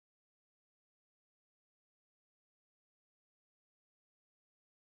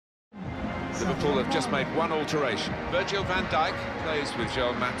Liverpool have just made one alteration. Virgil van Dijk plays with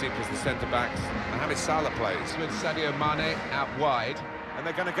Joel Matip as the centre-backs. Mohamed Salah plays with Sadio Mane out wide. And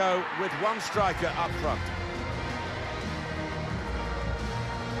they're going to go with one striker up front.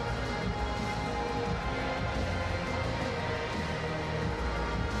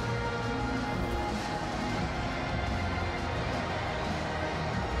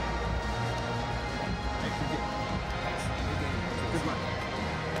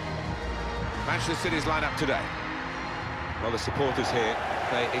 Manchester City's lineup today. Well, the supporters here,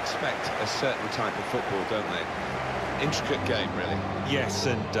 they expect a certain type of football, don't they? Intricate game, really. Yes,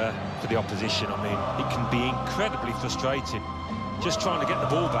 and for the opposition, I mean, it can be incredibly frustrating. Just trying to get the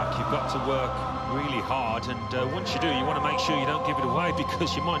ball back, you've got to work really hard, and once you do, you want to make sure you don't give it away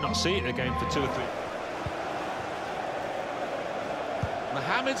because you might not see it again for 2 or 3.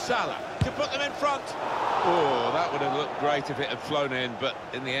 Mohamed Salah to put them in front. Oh, that would have looked great if it had flown in, but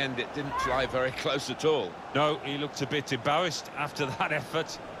in the end it didn't fly very close at all. No, he looked a bit embarrassed after that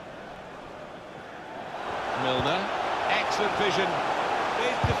effort. Milner, excellent vision.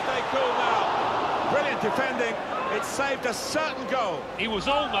 Needs to stay cool now. Brilliant defending. It saved a certain goal. He was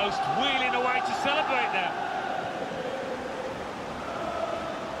almost wheeling away to celebrate there.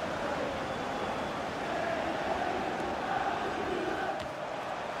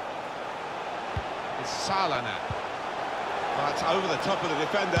 It's Salah now. Well, it's over the top of the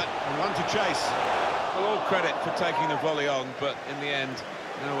defender and one to chase. Well, all credit for taking the volley on, but in the end,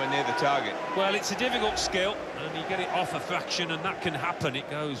 nowhere near the target. Well, it's a difficult skill, and you get it off a fraction, and that can happen.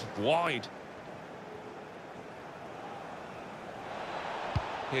 It goes wide.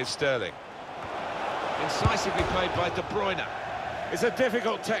 Here's Sterling. Incisively played by De Bruyne. It's a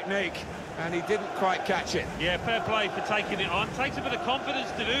difficult technique, and he didn't quite catch it. Yeah, fair play for taking it on. Takes a bit of confidence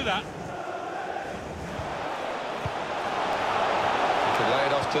to do that. To lay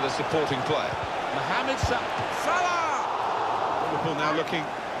it off to the supporting player. Mohamed Salah! Liverpool now looking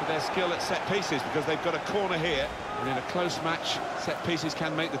for their skill at set pieces because they've got a corner here. And in a close match, set pieces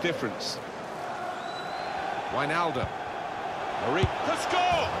can make the difference. Wijnaldum. Marie to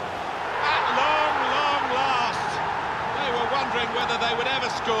score! At long, long last. They were wondering whether they would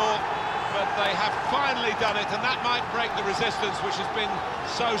ever score, but they have finally done it, and that might break the resistance, which has been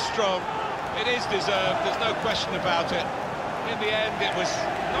so strong. It is deserved, there's no question about it. In the end, it was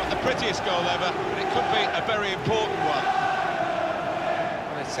not the prettiest goal ever, but it could be a very important one.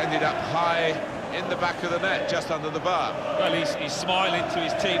 And it's ended up high in the back of the net, just under the bar. Well, he's smiling to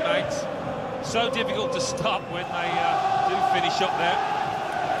his teammates. So difficult to stop when they do finish up there.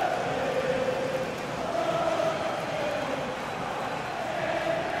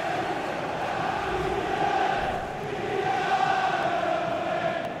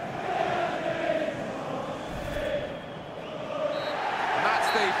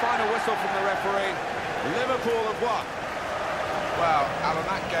 The final whistle from the referee. Liverpool have won. Well, Alan,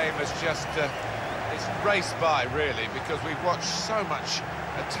 that game has just it's raced by, really, because we've watched so much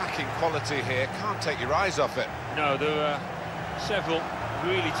attacking quality here. Can't take your eyes off it. No, there are several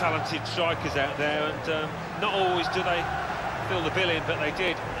really talented strikers out there, and not always do they fill the bill in, but they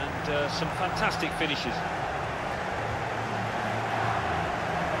did, and some fantastic finishes.